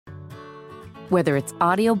Whether it's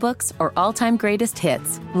audiobooks or all-time greatest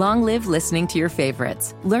hits, long live listening to your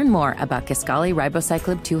favorites. Learn more about Kisqali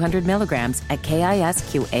Ribociclib 200 milligrams at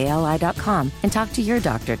KISQALI.com and talk to your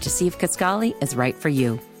doctor to see if Kisqali is right for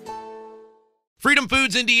you.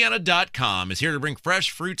 FreedomFoodsIndiana.com is here to bring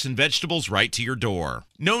fresh fruits and vegetables right to your door.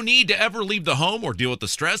 No need to ever leave the home or deal with the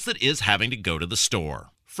stress that is having to go to the store.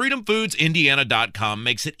 FreedomFoodsIndiana.com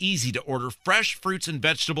makes it easy to order fresh fruits and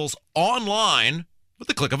vegetables online with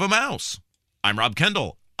the click of a mouse. I'm Rob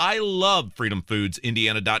Kendall. I love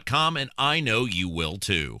FreedomFoodsIndiana.com, and I know you will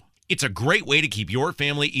too. It's a great way to keep your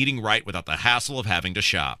family eating right without the hassle of having to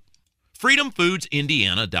shop.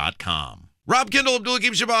 FreedomFoodsIndiana.com. Rob Kendall,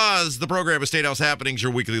 Abdul-Hakim Shabazz, the program of State House Happenings,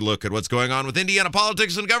 your weekly look at what's going on with Indiana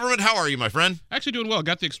politics and government. How are you, my friend? Actually doing well.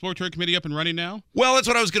 Got the Exploratory Committee up and running now? Well, that's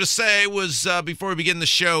what I was going to say was before we begin the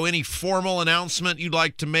show, any formal announcement you'd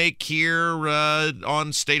like to make here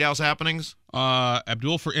on State House Happenings?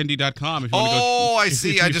 AbdulForIndy.com. If you want to go, I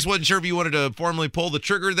see. I just wasn't sure if you wanted to formally pull the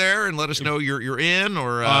trigger there and let us know you're in,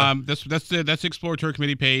 or that's the Exploratory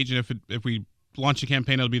Committee page, and if we launch a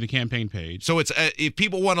campaign, it'll be the campaign page. So it's if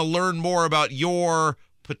people want to learn more about your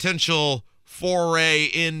potential foray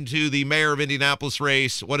into the mayor of Indianapolis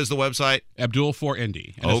race, what is the website?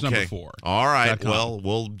 Abdul4Indy. And it's number 4. All right. Well,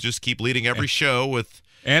 we'll just keep leading every show with.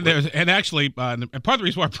 And actually, part of the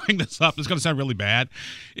reason why I bring this up, it's going to sound really bad,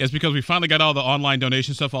 is because we finally got all the online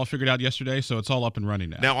donation stuff all figured out yesterday, so it's all up and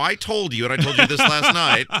running now. Now, I told you, and I told you this last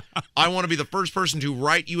night, I want to be the first person to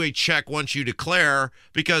write you a check once you declare,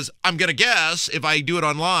 because I'm going to guess if I do it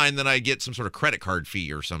online, then I get some sort of credit card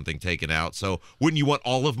fee or something taken out. So wouldn't you want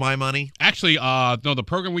all of my money? Actually, no, the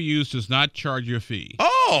program we use does not charge you a fee.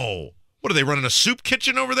 Oh! What, are they running a soup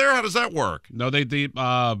kitchen over there? How does that work? No,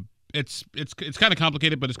 It's kind of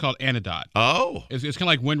complicated, but it's called Anodot. Oh. It's kind of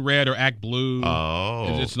like Win Red or Act Blue.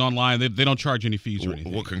 Oh. It's an online. They don't charge any fees or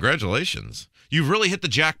anything. Well, congratulations. You've really hit the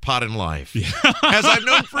jackpot in life, as I've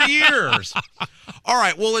known for years. All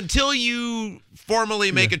right. Well, until you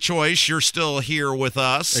formally make a choice, you're still here with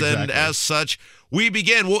us. Exactly. And as such, we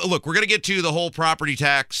begin. Well, look, we're going to get to the whole property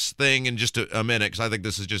tax thing in just a minute, because I think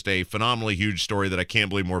this is just a phenomenally huge story that I can't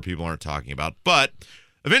believe more people aren't talking about. But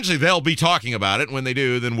eventually, they'll be talking about it. When they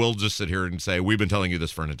do, then we'll just sit here and say, we've been telling you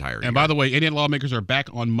this for an entire year. And by the way, Indiana lawmakers are back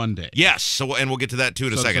on Monday. Yes, and we'll get to that, too,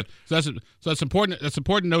 in a second. So that's important. That's an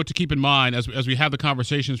important note to keep in mind as we have the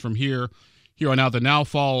conversations from here on out that now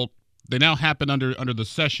happen under the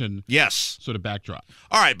session. Yes. Sort of backdrop.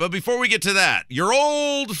 All right, but before we get to that, your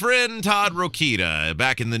old friend Todd Rokita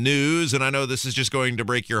back in the news, and I know this is just going to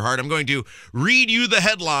break your heart. I'm going to read you the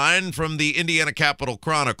headline from the Indiana Capitol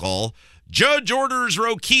Chronicle. Judge orders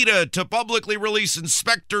Rokita to publicly release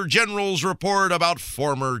Inspector General's report about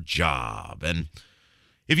former job. And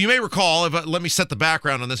if you may recall, let me set the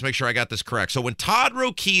background on this, make sure I got this correct. So when Todd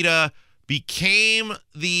Rokita became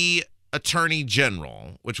the Attorney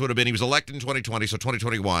General, which would have been, he was elected in 2020, so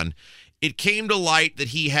 2021, it came to light that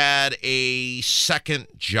he had a second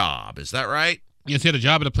job. Is that right? Yes, he had a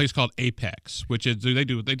job at a place called Apex, which is they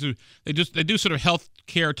do sort of health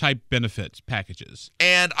care type benefits packages.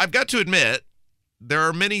 And I've got to admit, there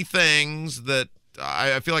are many things that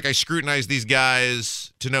I feel like I scrutinize these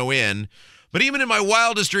guys to no end. But even in my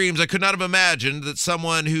wildest dreams, I could not have imagined that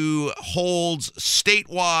someone who holds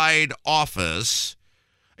statewide office,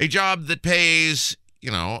 a job that pays,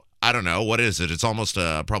 I don't know, what is it? It's almost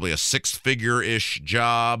probably a six-figure-ish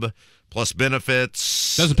job plus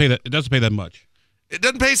benefits. It doesn't pay that much. It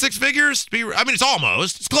doesn't pay six figures? It's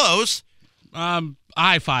almost. It's close.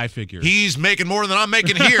 High five figures. He's making more than I'm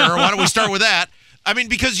making here. Why don't we start with that?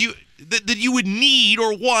 Because that you would need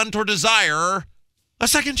or want or desire a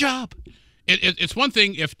second job. It's one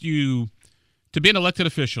thing to be an elected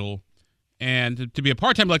official and to be a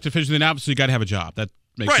part-time elected official, then obviously you got to have a job. That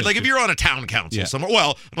makes sense. Like if you're on a town council somewhere.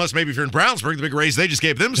 Well, unless maybe if you're in Brownsburg, the big raise they just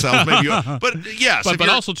gave themselves. Maybe but yes. But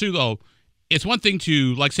also, too, though, it's one thing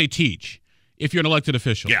to, say, teach if you're an elected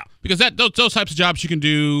official. Yeah. Because those types of jobs you can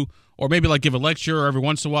do, or maybe give a lecture every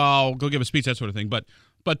once in a while, go give a speech, that sort of thing.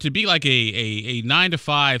 But to be like a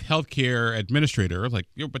 9-to-5 healthcare administrator, but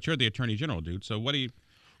you're the Attorney General, dude. So what do you?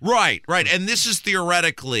 Right. And this is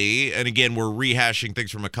theoretically, and again, we're rehashing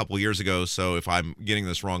things from a couple years ago, so if I'm getting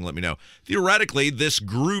this wrong, let me know. Theoretically, this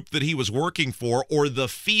group that he was working for, or the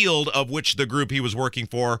field of which the group he was working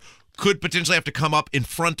for, could potentially have to come up in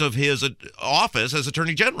front of his office as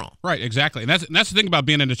Attorney General. Right, exactly. And that's the thing about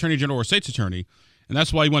being an Attorney General or State's Attorney, and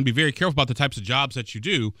that's why you want to be very careful about the types of jobs that you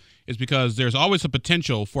do, is because there's always a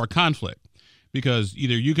potential for a conflict, because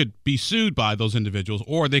either you could be sued by those individuals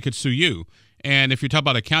or they could sue you. And if you're talking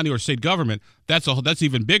about a county or state government, that's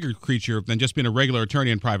even bigger creature than just being a regular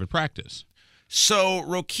attorney in private practice. So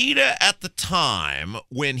Rokita at the time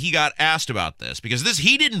when he got asked about this, because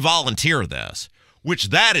he didn't volunteer this, which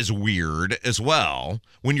that is weird as well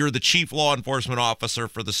when you're the chief law enforcement officer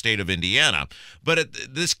for the state of Indiana. But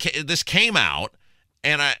this came out,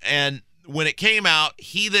 and when it came out,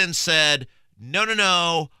 he then said,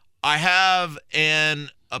 no, I have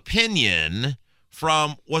an opinion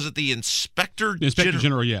from, was it the Inspector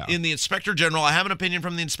General? Yeah. In the Inspector General, I have an opinion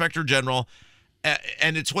from the Inspector General,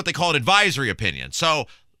 and it's what they call an advisory opinion. So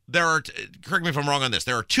there are, correct me if I'm wrong on this,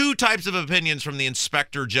 there are two types of opinions from the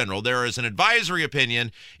Inspector General. There is an advisory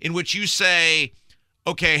opinion in which you say,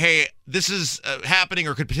 okay, hey, this is happening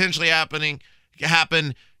or could potentially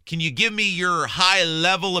happen. Can you give me your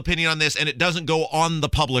high-level opinion on this? And it doesn't go on the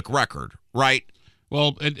public record, right?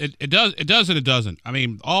 Well, it does and it doesn't. I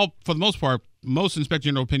mean, for the most part, most Inspector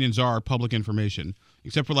General opinions are public information,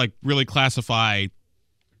 except for like really classify,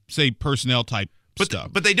 say, personnel type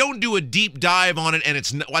stuff. But they don't do a deep dive on it, and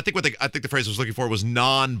it's. I think the phrase I was looking for was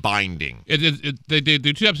non-binding. They do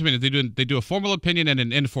two types of opinions. They do a formal opinion and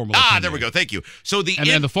an informal. opinion. There we go. Thank you. So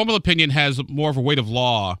and the formal opinion has more of a weight of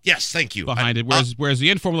law. Yes, thank you. Behind it, whereas the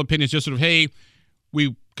informal opinion is just sort of, hey,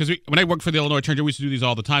 when I worked for the Illinois Attorney General, we used to do these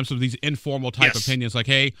all the time. So these informal type opinions, like,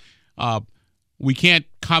 hey, we can't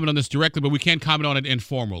comment on this directly, but we can comment on it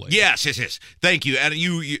informally. Yes. Thank you. And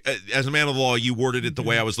you, as a man of the law, you worded it the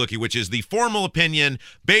way I was looking, which is the formal opinion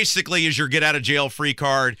basically is your get-out-of-jail-free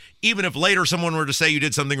card. Even if later someone were to say you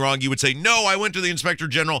did something wrong, you would say, no, I went to the Inspector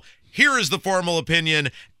General. Here is the formal opinion,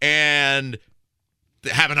 and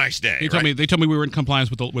have a nice day. They told me we were in compliance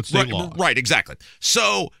with state law. Right, exactly.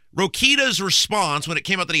 So Rokita's response when it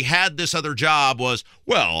came out that he had this other job was,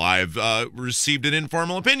 well, I've received an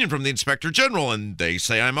informal opinion from the Inspector General, and they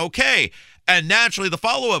say I'm okay. And naturally, the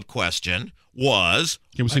follow-up question was,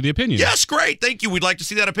 can we see the opinion? Yes, great. Thank you. We'd like to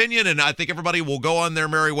see that opinion, and I think everybody will go on their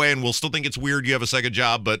merry way, and we'll still think it's weird you have a second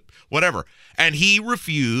job, but whatever. And he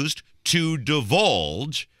refused to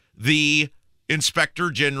divulge the Inspector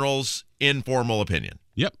General's informal opinion.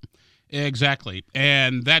 Yep, exactly.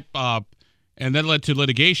 And that led to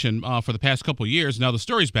litigation for the past couple of years. Now the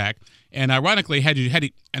story's back, and ironically,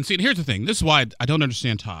 and see, here's the thing. This is why I don't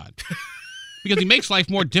understand Todd, because he makes life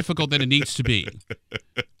more difficult than it needs to be.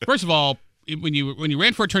 First of all, when you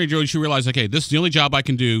ran for Attorney General, you should realize, okay, this is the only job I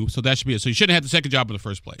can do, so that should be it. So you shouldn't have the second job in the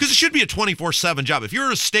first place. Because it should be a 24/7 job. If you're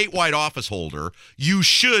a statewide office holder, you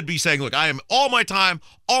should be saying, look, I am all my time,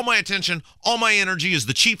 all my attention, all my energy is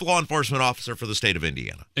the chief law enforcement officer for the state of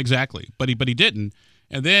Indiana. Exactly. But he didn't.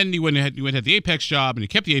 And then you went and had the Apex job, and you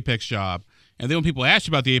kept the Apex job. And then when people asked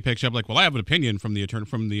you about the Apex job, like, well, I have an opinion from the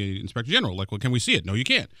Inspector General. Like, well, can we see it? No, you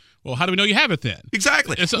can't. Well, how do we know you have it then?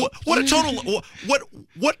 Exactly. What a total.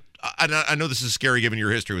 What? I know this is scary given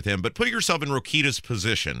your history with him, but put yourself in Rokita's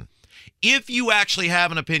position. If you actually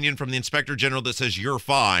have an opinion from the Inspector General that says you're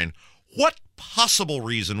fine, what possible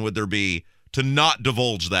reason would there be to not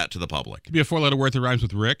divulge that to the public? Could be a 4-letter word that rhymes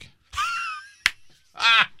with Rick.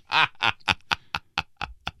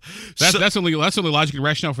 That's only logic and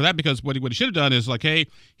rationale for that, because what he should have done is like, hey,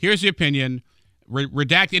 here's the opinion,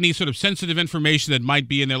 redact any sort of sensitive information that might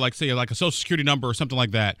be in there, like say like a social security number or something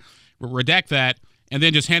like that. Redact that, and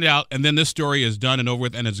then just hand it out, and then this story is done and over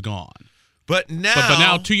with, and it's gone. But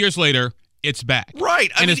now 2 years later, it's back. Right.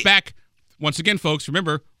 It's back once again, folks.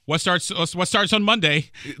 Remember, what starts on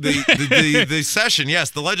Monday? The session, yes,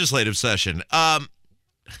 the legislative session.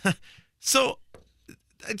 So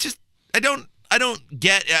I don't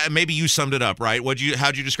get. Maybe you summed it up, right?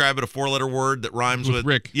 How'd you describe it? A 4-letter word that rhymes with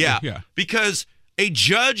Rick. Yeah. Yeah. Because a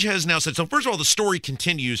judge has now said. So first of all, the story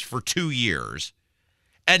continues for 2 years,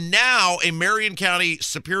 and now a Marion County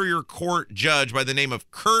Superior Court judge by the name of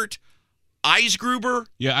Kurt Eisgruber.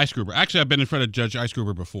 Yeah, Eisgruber. Actually, I've been in front of Judge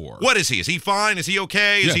Eisgruber before. What is he? Is he fine? Is he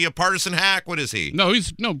okay? Is he a partisan hack? What is he? No,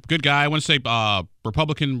 he's good guy. I want to say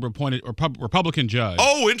Republican appointed or Republican judge.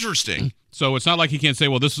 Oh, interesting. So it's not like he can't say,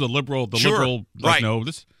 well, this is a liberal. Liberal, like, right? No,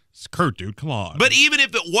 this is Kurt, dude. Come on. But even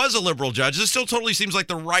if it was a liberal judge, this still totally seems like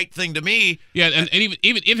the right thing to me. Yeah, and even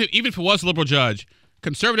if it was a liberal judge,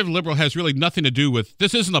 conservative and liberal has really nothing to do with.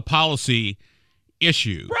 This isn't a policy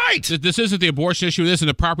issue. Right. This isn't the abortion issue. This isn't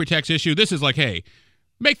a property tax issue. This is like, hey,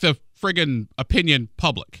 make the friggin' opinion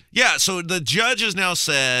public. Yeah, so the judge has now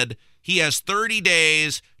said he has 30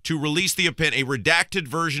 days to release the opinion, a redacted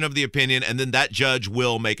version of the opinion, and then that judge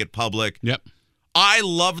will make it public. Yep. I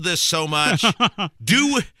love this so much.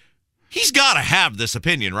 He's got to have this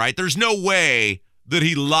opinion, right? There's no way that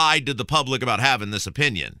he lied to the public about having this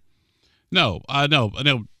opinion. No. I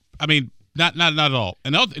mean, not at all.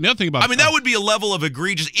 And the other thing about that would be a level of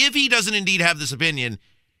egregious. If he doesn't indeed have this opinion,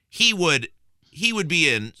 he would be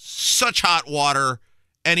in such hot water,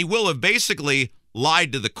 and he will have basically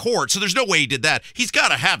lied to the court. So there's no way he did that. He's got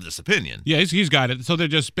to have this opinion. Yeah, he's got it. So they're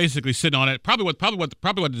just basically sitting on it. Probably what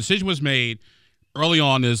the decision was made early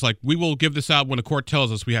on is like, we will give this out when the court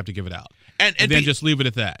tells us we have to give it out. And then just leave it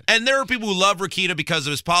at that. And there are people who love Rokita because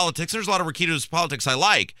of his politics. There's a lot of Rokita's politics I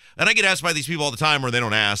like. And I get asked by these people all the time, or they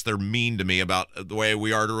don't ask. They're mean to me about the way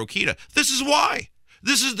we are to Rokita. This is why.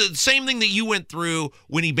 This is the same thing that you went through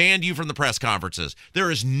when he banned you from the press conferences. There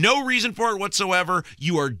is no reason for it whatsoever.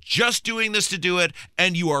 You are just doing this to do it,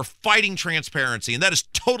 and you are fighting transparency, and that is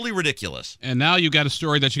totally ridiculous. And now you got a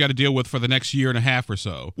story that you got to deal with for the next year and a half or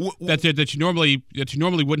so that you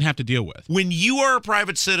normally wouldn't have to deal with. When you are a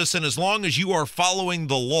private citizen, as long as you are following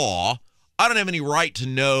the law, I don't have any right to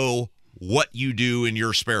know what you do in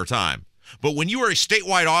your spare time. But when you are a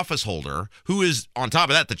statewide office holder, who is, on top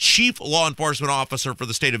of that, the chief law enforcement officer for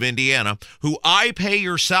the state of Indiana, who I pay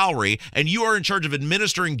your salary, and you are in charge of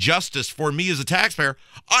administering justice for me as a taxpayer,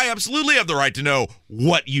 I absolutely have the right to know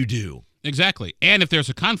what you do. Exactly. And if there's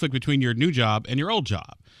a conflict between your new job and your old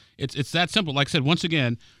job, it's that simple. Like I said, once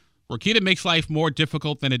again, Rokita makes life more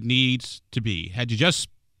difficult than it needs to be. Had you just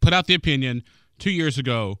put out the opinion 2 years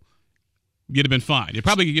ago, you'd have been fine. You'd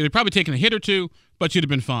probably taken a hit or two, but you'd have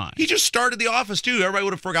been fine. He just started the office, too. Everybody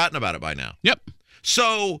would have forgotten about it by now. Yep.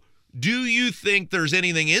 So do you think there's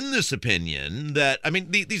anything in this opinion that, I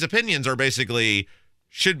mean, these opinions are basically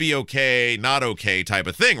should be okay, not okay type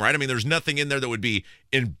of thing, right? I mean, there's nothing in there that would be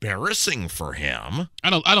embarrassing for him.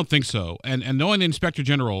 I don't think so. And knowing the Inspector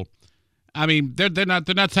General, I mean, they're not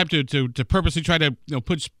the type to purposely try to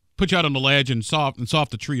put you out on the ledge and saw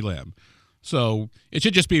off the tree limb. So it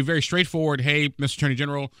should just be very straightforward. Hey, Mr. Attorney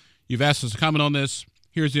General, you've asked us to comment on this.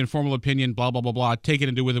 Here's the informal opinion, blah, blah, blah, blah. Take it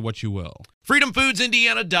and do with it what you will.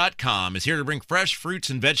 FreedomFoodsIndiana.com is here to bring fresh fruits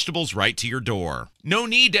and vegetables right to your door. No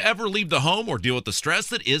need to ever leave the home or deal with the stress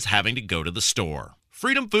that is having to go to the store.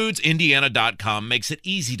 FreedomFoodsIndiana.com makes it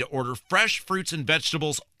easy to order fresh fruits and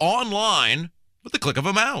vegetables online with the click of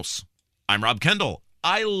a mouse. I'm Rob Kendall.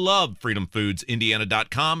 I love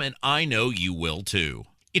FreedomFoodsIndiana.com, and I know you will too.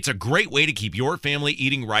 It's a great way to keep your family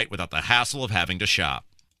eating right without the hassle of having to shop.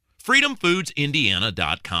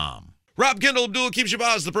 FreedomFoodsIndiana.com. Rob Kendall, Abdul-Hakim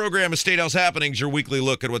Shabazz. The program is State House Happenings, your weekly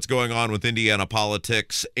look at what's going on with Indiana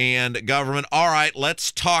politics and government. All right,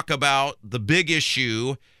 let's talk about the big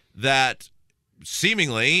issue that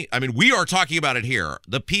seemingly, I mean, we are talking about it here.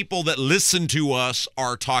 The people that listen to us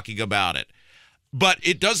are talking about it. But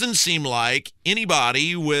it doesn't seem like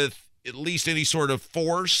anybody with at least any sort of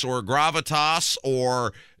force or gravitas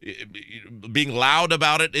or being loud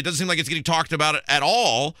about it. It doesn't seem like it's getting talked about it at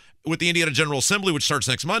all with the Indiana General Assembly, which starts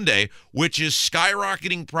next Monday, which is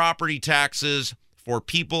skyrocketing property taxes for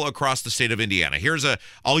people across the state of Indiana.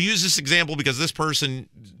 I'll use this example because this person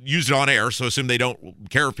used it on air, so assume they don't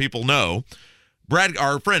care if people know.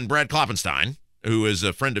 Our friend Brad Kloppenstein, who is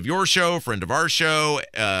a friend of your show, friend of our show,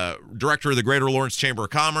 director of the Greater Lawrence Chamber of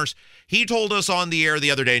Commerce. He told us on the air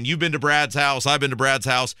the other day, and you've been to Brad's house, I've been to Brad's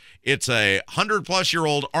house. It's a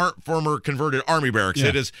 100-plus-year-old former converted Army barracks.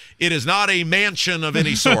 Yeah. It is not a mansion of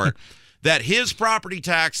any sort. That his property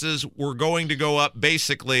taxes were going to go up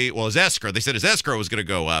basically, well, his escrow. They said his escrow was going to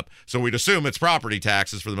go up, so we'd assume it's property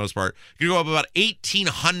taxes for the most part. It could go up about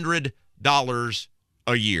 $1,800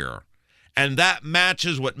 a year. And that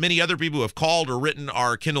matches what many other people who have called or written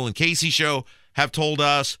our Kendall and Casey show have told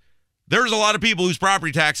us. There's a lot of people whose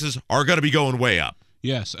property taxes are going to be going way up.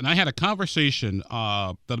 Yes, and I had a conversation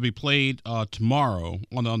that'll be played tomorrow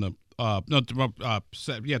tomorrow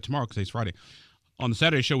because it's Friday, on the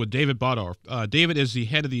Saturday show with David Bodorf. David is the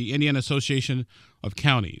head of the Indiana Association of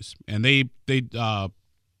Counties, and they did a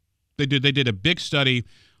big study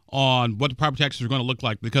on what the property taxes are going to look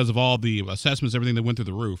like because of all the assessments, everything that went through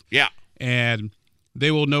the roof. Yeah. And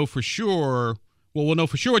they will know for sure. Well, we'll know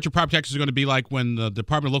for sure what your property taxes are going to be like when the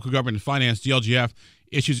Department of Local Government and Finance, DLGF,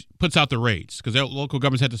 puts out the rates, because local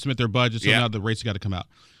governments had to submit their budgets, so now the rates got to come out.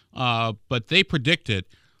 But they predicted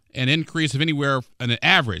an increase of anywhere, an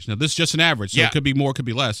average. Now, this is just an average, so it could be more, could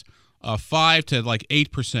be less, 5 to like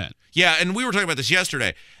 8%. Yeah, and we were talking about this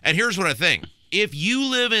yesterday, and here's what I think. If you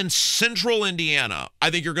live in central Indiana, I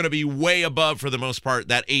think you're going to be way above, for the most part,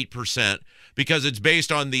 that 8%, because it's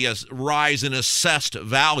based on the rise in assessed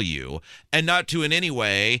value, and not to in any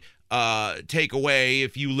way take away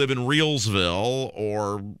if you live in Reelsville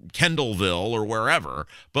or Kendallville or wherever.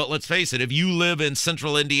 But let's face it, if you live in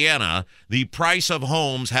central Indiana, the price of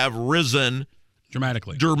homes have risen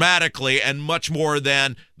dramatically, and much more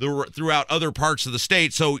than throughout other parts of the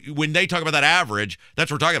state. So when they talk about that average,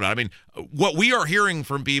 that's what we're talking about. I mean, what we are hearing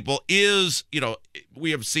from people is,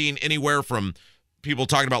 we have seen anywhere from people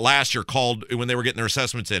talking about last year called when they were getting their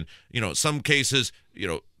assessments in. Some cases,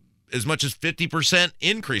 as much as 50%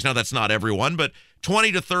 increase. Now, that's not everyone, but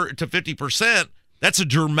 20 to 50%, that's a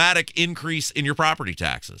dramatic increase in your property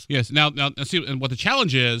taxes. Yes. Now see, and what the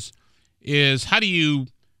challenge is how do you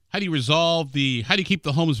resolve how do you keep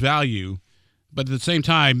the home's value, but at the same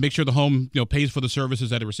time make sure the home pays for the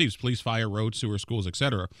services that it receives: police, fire, road, sewer, schools,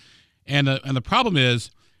 etc. And the problem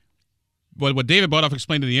is what David Butoff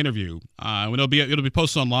explained in the interview, when it'll be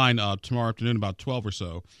posted online tomorrow afternoon about 12 or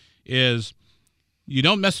so, is you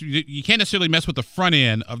can't necessarily mess with the front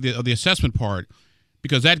end of the assessment part,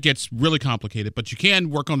 because that gets really complicated. But you can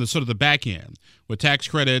work on the sort of the back end with tax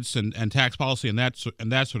credits and tax policy and that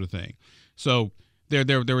sort of thing. So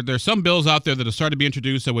there's some bills out there that have started to be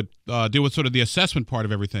introduced that would deal with sort of the assessment part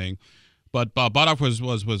of everything. But Butoff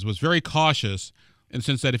was very cautious in the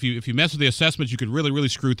sense that if you mess with the assessments, you could really, really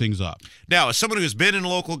screw things up. Now, as someone who's been in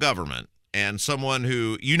local government and someone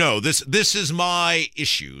who, this is my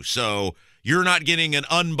issue, so you're not getting an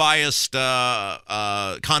unbiased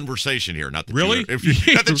conversation here. Not that really?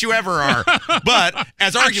 Not that you ever are. But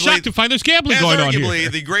as arguably, I'm shocked to find there's gambling going on here.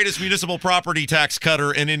 Arguably the greatest municipal property tax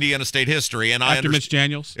cutter in Indiana state history. And after Mitch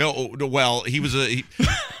Daniels? Well, he was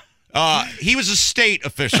he was a state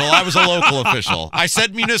official. I was a local official. I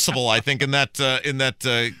said municipal, I think, in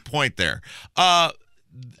that point there.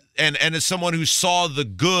 And as someone who saw the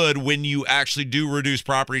good when you actually do reduce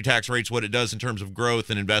property tax rates, what it does in terms of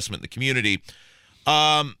growth and investment in the community,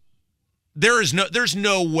 there's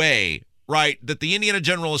no way, right, that the Indiana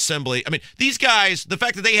General Assembly, these guys, the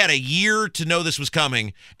fact that they had a year to know this was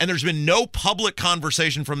coming, and there's been no public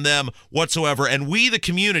conversation from them whatsoever, and we, the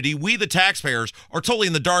community, we, the taxpayers, are totally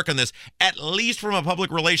in the dark on this, at least from a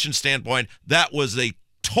public relations standpoint, that was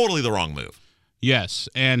totally the wrong move. Yes,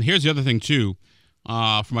 and here's the other thing, too.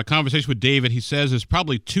 From my conversation with David, he says it's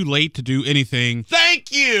probably too late to do anything.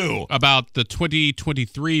 Thank you! About the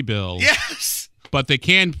 2023 bill. Yes! But they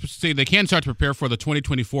can start to prepare for the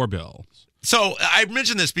 2024 bill. So I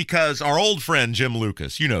mentioned this because our old friend Jim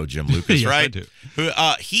Lucas, you know Jim Lucas, yes, right? I do.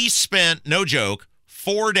 He spent, no joke,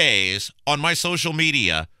 4 days on my social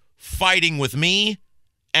media fighting with me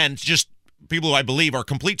and just people who I believe are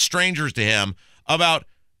complete strangers to him about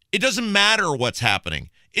it doesn't matter what's happening.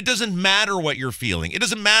 It doesn't matter what you're feeling. It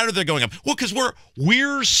doesn't matter they're going up. Well, because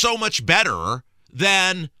we're so much better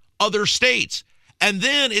than other states. And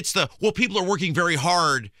then it's people are working very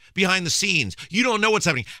hard behind the scenes. You don't know what's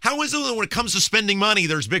happening. How is it that when it comes to spending money,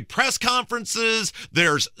 there's big press conferences,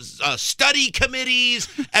 there's study committees,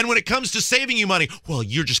 and when it comes to saving you money, well,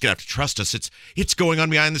 you're just going to have to trust us. It's going on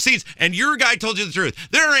behind the scenes. And your guy told you the truth.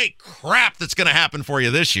 There ain't crap that's going to happen for you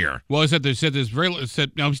this year. Well,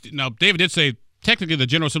 now David did say, technically, the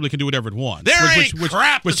General Assembly can do whatever it wants. There ain't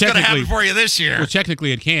crap that's going to happen for you this year. Which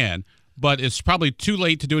technically it can, but it's probably too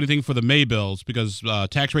late to do anything for the May bills because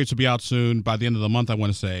tax rates will be out soon by the end of the month, I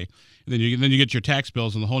want to say. And then you get your tax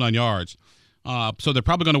bills and the whole 9 yards. So they're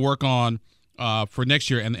probably going to work on for next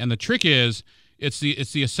year. And the trick is it's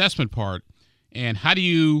the assessment part. And how do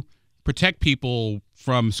you protect people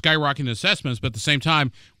from skyrocketing assessments, but at the same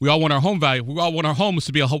time, we all want our home value. We all want our homes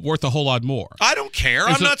to be worth a whole lot more. I don't care.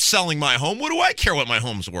 I'm not selling my home. What do I care what my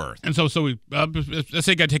home's worth? And so we let's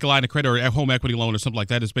say you got to take a line of credit or a home equity loan or something like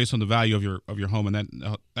that. It's based on the value of your home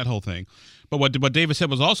and that whole thing. But what David said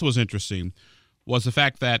was interesting was the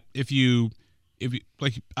fact that if you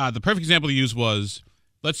like the perfect example he used was,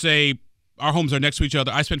 let's say our homes are next to each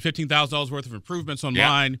other. I spend $15,000 worth of improvements on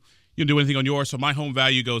mine. You don't do anything on yours, so my home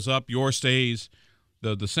value goes up. Yours stays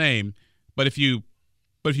the same. But if you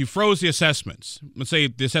froze the assessments, let's say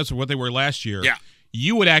the assessments were what they were last year,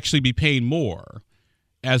 you would actually be paying more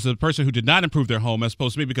as a person who did not improve their home as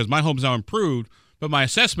opposed to me because my home's now improved, but my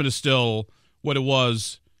assessment is still what it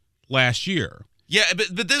was last year. Yeah,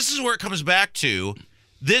 but this is where it comes back to.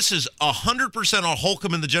 This is 100% on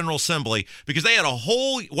Holcomb in the General Assembly because they had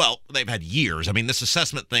they've had years. This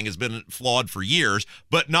assessment thing has been flawed for years,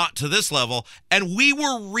 but not to this level. And we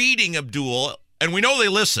were reading, Abdul, and we know they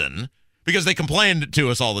listen because they complained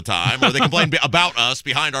to us all the time, or they complained about us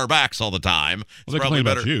behind our backs all the time. Well, they complain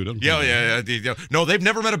about you. Yeah. No, they've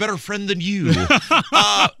never met a better friend than you.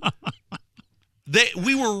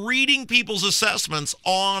 We were reading people's assessments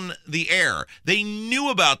on the air. They knew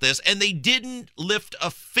about this, and they didn't lift a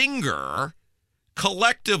finger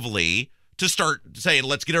collectively to start saying,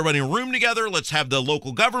 let's get everybody in a room together. Let's have the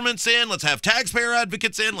local governments in. Let's have taxpayer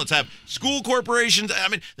advocates in. Let's have school corporations. I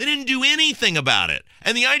mean, they didn't do anything about it.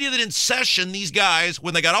 And the idea that in session, these guys,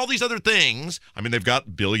 when they got all these other things, I mean, they've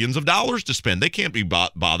got billions of dollars to spend. They can't be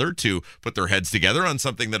bothered to put their heads together on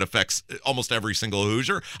something that affects almost every single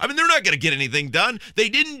Hoosier. I mean, they're not going to get anything done. They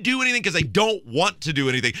didn't do anything because they don't want to do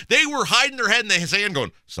anything. They were hiding their head in the sand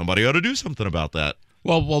going, somebody ought to do something about that.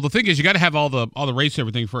 Well, the thing is, you got to have all the rates and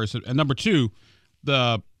everything first. And number two,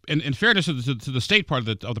 in fairness to the state part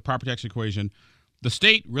of the property tax equation, the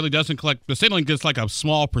state really doesn't collect. The state only gets like a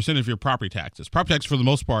small percentage of your property taxes. Property taxes, for the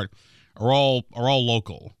most part, are all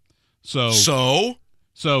local. So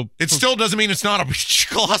it still doesn't mean it's not a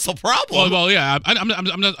colossal problem. Well, yeah.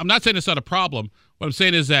 I'm not saying it's not a problem. What I'm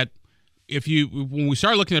saying is that when we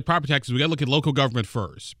start looking at property taxes, we got to look at local government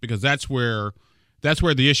first, because that's where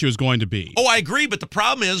the issue is going to be. Oh, I agree, but the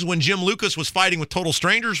problem is when Jim Lucas was fighting with total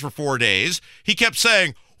strangers for 4 days, he kept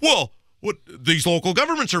saying, well, these local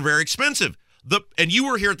governments are very expensive. And you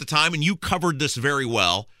were here at the time, and you covered this very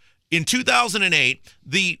well. In 2008,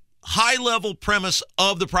 the high-level premise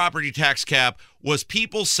of the property tax cap was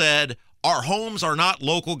people said, our homes are not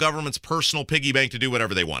local government's personal piggy bank to do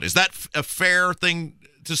whatever they want. Is that a fair thing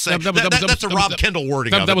to say? That's a Rob Kendall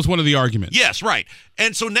wording of it. That was one of the arguments. Yes, right.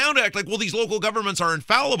 And so now to act like, well, these local governments are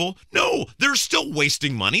infallible. No, they're still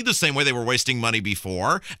wasting money the same way they were wasting money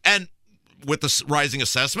before. And with the rising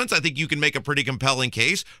assessments, I think you can make a pretty compelling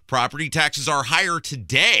case. Property taxes are higher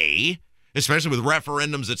today, especially with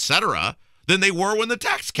referendums, et cetera, than they were when the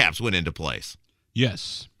tax caps went into place.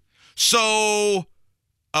 Yes. So,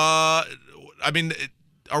 I mean,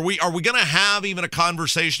 are we going to have even a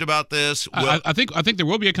conversation about this? I think there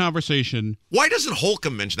will be a conversation. Why doesn't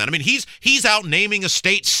Holcomb mention that? I mean, he's out naming a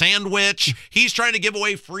state sandwich. He's trying to give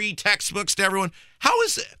away free textbooks to everyone. How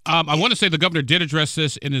is it? I want to say the governor did address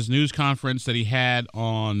this in his news conference that he had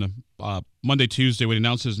on Monday, Tuesday, when he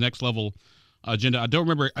announced his next level agenda. I don't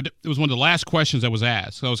remember. It was one of the last questions that was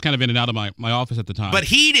asked. So I was kind of in and out of my office at the time. But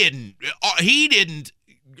he didn't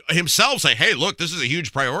himself say, hey, look, this is a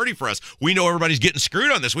huge priority for us. We know everybody's getting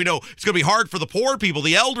screwed on this. We know it's going to be hard for the poor people,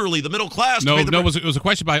 the elderly, the middle class. It was a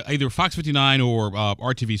question by either Fox 59 or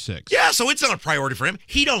RTV6. Yeah, so it's not a priority for him.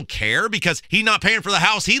 He don't care because he's not paying for the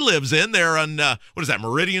house he lives in there on, what is that,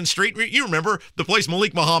 Meridian Street? You remember the place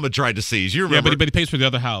Malik Muhammad tried to seize. You remember? Yeah, but he pays for the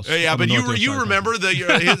other house. Yeah, but you remember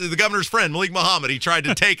the governor's friend, Malik Muhammad. He tried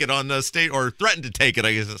to take it on the state, or threatened to take it,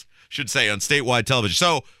 I guess I should say, on statewide television.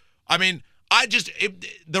 So, I mean,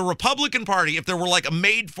 the Republican Party, if there were like a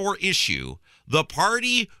made-for issue, the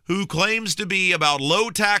party who claims to be about low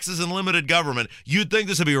taxes and limited government, you'd think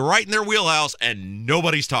this would be right in their wheelhouse, and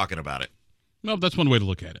nobody's talking about it. No, that's one way to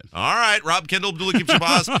look at it. All right, Rob Kendall, Abdullah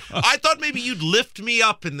Shabazz. I thought maybe you'd lift me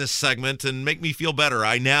up in this segment and make me feel better.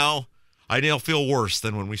 I now feel worse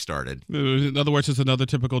than when we started. In other words, it's another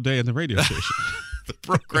typical day in the radio station. The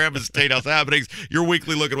program is State House Happenings, your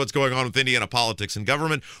weekly look at what's going on with Indiana politics and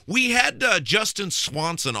government. We had Justin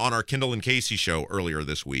Swanson on our Kendall and Casey show earlier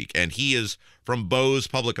this week, and he is from Bo's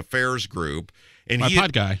Public Affairs Group. And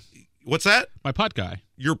pod guy. What's that? My pod guy.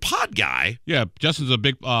 Your pod guy? Yeah, Justin's a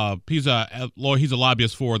big. He's a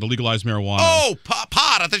lobbyist for the legalized marijuana. Oh, pod!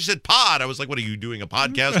 I thought you said pod. I was like, what are you doing? A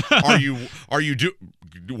podcast? Are you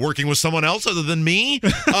working with someone else other than me?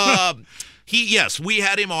 Yes, we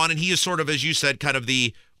had him on, and he is sort of, as you said, kind of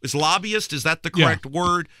is lobbyist. Is that the correct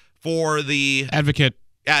word for the advocate?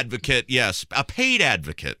 Advocate, yes, a paid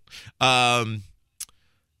advocate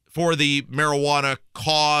for the marijuana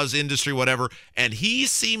cause, industry, whatever. And he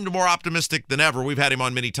seemed more optimistic than ever. We've had him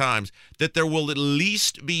on many times that there will at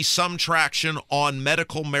least be some traction on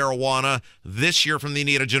medical marijuana this year from the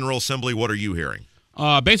Indiana General Assembly. What are you hearing?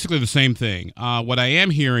 Basically the same thing. What I am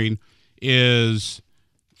hearing is,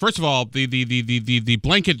 first of all, the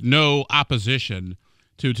blanket no opposition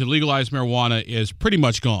to legalize marijuana is pretty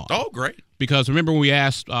much gone. Oh, great. Because remember when we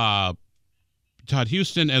asked Todd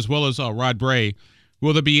Houston as well as Rod Bray,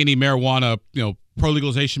 will there be any marijuana,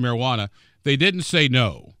 pro-legalization marijuana? They didn't say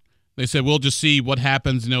no. They said, we'll just see what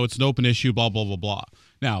happens. It's an open issue, blah, blah, blah, blah.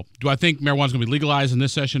 Now, do I think marijuana is going to be legalized in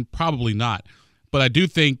this session? Probably not. But I do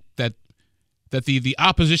think that the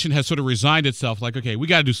opposition has sort of resigned itself, like, okay, we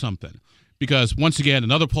got to do something. Because once again,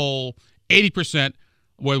 another poll, 80%,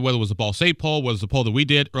 whether it was the Ball State poll, whether it was the poll that we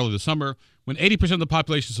did early this summer, when 80% of the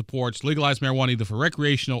population supports legalized marijuana either for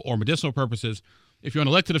recreational or medicinal purposes, if you're an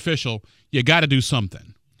elected official, you got to do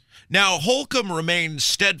something. Now, Holcomb remains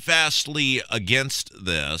steadfastly against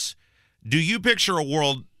this. Do you picture a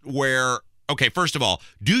world where, okay, first of all,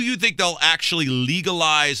 do you think they'll actually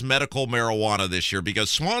legalize medical marijuana this year?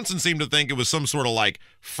 Because Swanson seemed to think it was some sort of like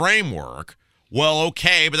framework. Well,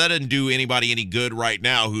 okay, but that doesn't do anybody any good right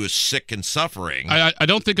now who is sick and suffering. I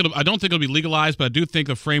don't think it'll be legalized, but I do think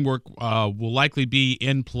a framework will likely be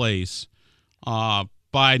in place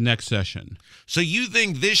by next session. So you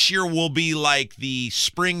think this year will be like the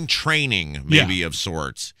spring training, maybe, of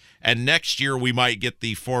sorts, and next year we might get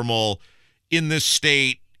the formal, in this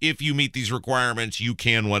state, if you meet these requirements, you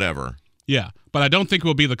can whatever. Yeah, but I don't think it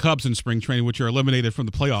will be the Cubs in spring training, which are eliminated from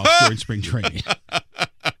the playoffs during spring training.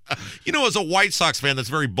 You know, as a White Sox fan, that's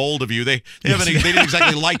very bold of you. They didn't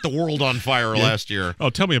exactly light the world on fire last year. Oh,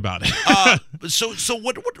 tell me about it. So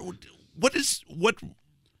what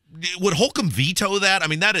would Holcomb veto that? I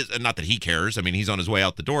mean, that is not that he cares. I mean, he's on his way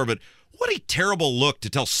out the door, but what a terrible look to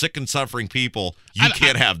tell sick and suffering people you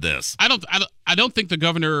can't have this. I don't think the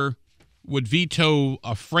governor would veto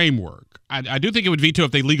a framework. I do think it would veto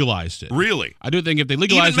if they legalized it. Really? I do think if they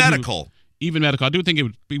legalized even medical. Even medical. I do think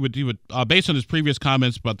he would based on his previous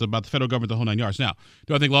comments about the federal government, the whole 9 yards. Now,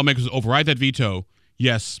 do I think lawmakers override that veto?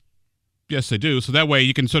 Yes, they do. So that way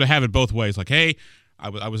you can sort of have it both ways. Like, hey,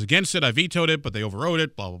 I was against it, I vetoed it, but they overrode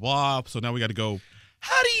it, blah, blah, blah. So now we got to go.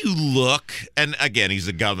 How do you look? And again, he's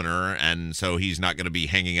the governor, and so he's not going to be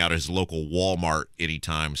hanging out at his local Walmart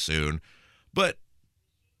anytime soon. But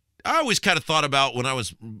I always kind of thought about when I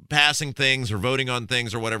was passing things or voting on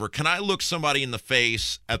things or whatever, can I look somebody in the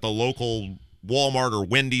face at the local Walmart or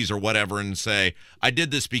Wendy's or whatever and say, I did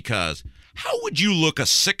this because? How would you look a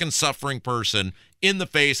sick and suffering person in the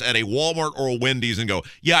face at a Walmart or a Wendy's and go,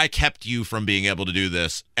 yeah, I kept you from being able to do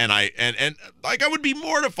this, and I would be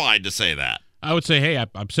mortified to say that. I would say, hey, I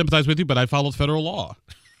sympathize with you, but I followed federal law.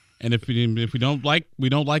 And if we don't like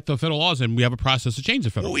the federal laws, then we have a process to change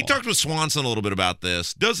the federal law. We talked with Swanson a little bit about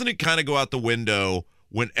this. Doesn't it kind of go out the window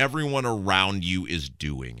when everyone around you is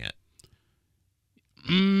doing it?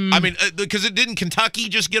 I mean, because didn't Kentucky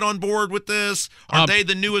just get on board with this? Aren't they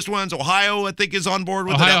the newest ones? Ohio, I think, is on board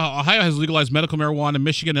with it. Ohio has legalized medical marijuana.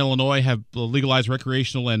 Michigan and Illinois have legalized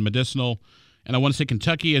recreational and medicinal. And I want to say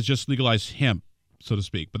Kentucky has just legalized hemp, so to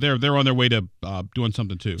speak. But they're on their way to doing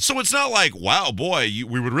something too. So it's not like, wow, boy,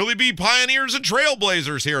 we would really be pioneers and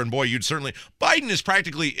trailblazers here. And boy, you'd certainly. Biden is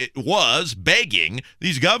was begging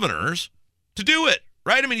these governors to do it,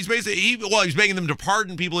 right? I mean, he's begging them to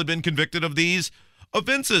pardon people who had been convicted of these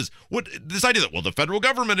offenses. This idea that, well, the federal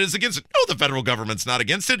government is against it. No, the federal government's not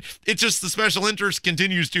against it. It's just the special interest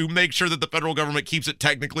continues to make sure that the federal government keeps it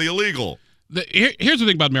technically illegal. Here's the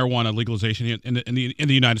thing about marijuana legalization in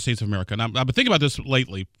the United States of America, and I've been thinking about this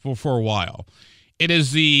lately for a while. It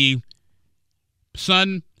is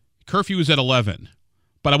curfew is at 11,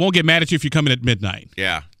 but I won't get mad at you if you come in at midnight.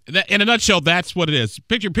 Yeah. In a nutshell, that's what it is.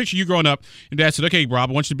 Picture you growing up, and Dad said, okay, Rob,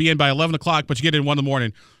 I want you to be in by 11 o'clock, but you get in 1 in the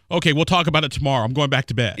morning. Okay, we'll talk about it tomorrow. I'm going back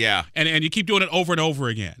to bed. Yeah. And you keep doing it over and over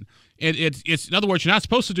again. And it's in other words, you're not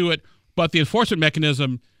supposed to do it, but the enforcement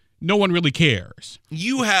mechanism, no one really cares.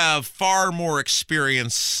 You have far more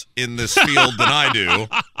experience in this field than I do.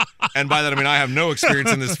 And by that, I mean, I have no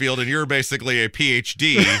experience in this field, and you're basically a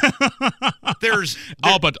PhD.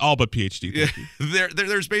 All but PhD.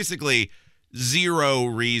 There's basically zero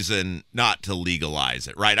reason not to legalize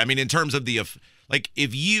it, right? I mean, in terms of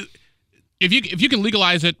if you can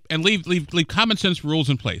legalize it and leave common sense rules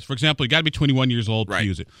in place. For example, you got to be 21 years old to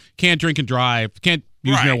use it. Can't drink and drive. Can't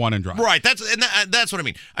use marijuana and drive. Right. That's what I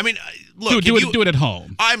mean. I mean, look, do it at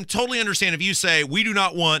home. I'm totally understand if you say we do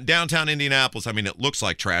not want downtown Indianapolis. I mean, it looks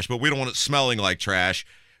like trash, but we don't want it smelling like trash.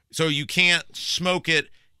 So you can't smoke it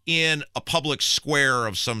in a public square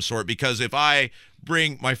of some sort, because if I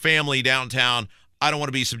bring my family downtown, I don't want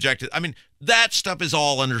to be subjected. I mean, that stuff is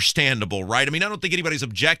all understandable, right? I mean, I don't think anybody's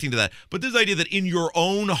objecting to that. But this idea that in your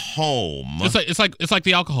own home, it's like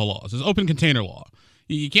the alcohol laws. It's open container law.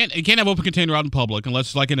 You can't have open container out in public unless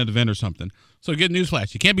it's like in an event or something. So get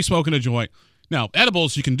newsflash: you can't be smoking a joint. Now,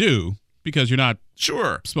 edibles you can do because you're not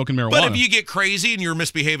smoking marijuana. But if you get crazy and you're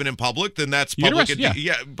misbehaving in public, then that's public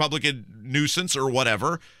public nuisance or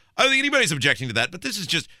whatever. I don't think anybody's objecting to that. But this is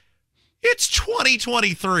just. It's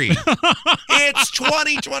 2023. It's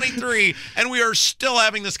 2023, and we are still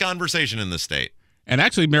having this conversation in this state. And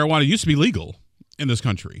actually, marijuana used to be legal in this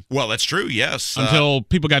country. Well, that's true, yes. Until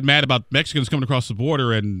people got mad about Mexicans coming across the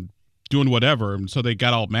border and doing whatever, and so they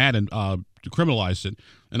got all mad and criminalized it.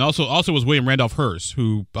 And also was William Randolph Hearst,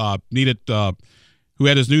 who had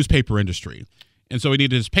his newspaper industry. And so he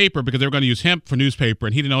needed his paper because they were going to use hemp for newspaper,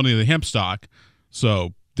 and he didn't own any of the hemp stock.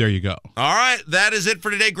 So there you go. All right. That is it for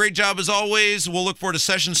today. Great job as always. We'll look forward to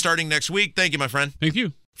session starting next week. Thank you, my friend. Thank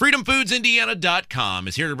you. FreedomFoodsIndiana.com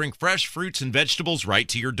is here to bring fresh fruits and vegetables right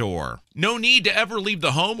to your door. No need to ever leave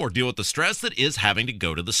the home or deal with the stress that is having to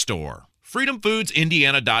go to the store.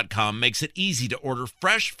 FreedomFoodsIndiana.com makes it easy to order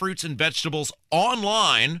fresh fruits and vegetables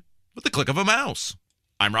online with the click of a mouse.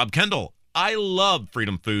 I'm Rob Kendall. I love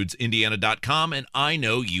FreedomFoodsIndiana.com, and I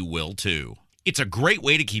know you will too. It's a great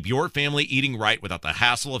way to keep your family eating right without the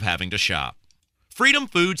hassle of having to shop.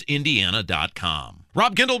 FreedomFoodsIndiana.com.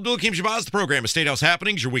 Rob Kendall, Abdul Hakim Shabazz. The program is State House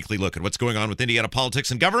Happenings, your weekly look at what's going on with Indiana politics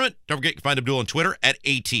and government. Don't forget, you can find Abdul on Twitter at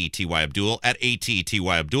ATTYAbdul, at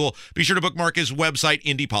ATTYAbdul. Be sure to bookmark his website,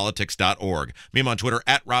 indypolitics.org. Me, I'm on Twitter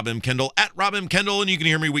at Rob M. Kendall, at Rob M. Kendall, and you can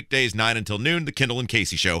hear me weekdays 9 until noon, The Kendall and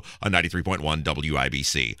Casey Show on 93.1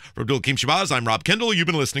 WIBC. For Abdul Hakim Shabazz, I'm Rob Kendall. You've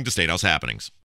been listening to State House Happenings.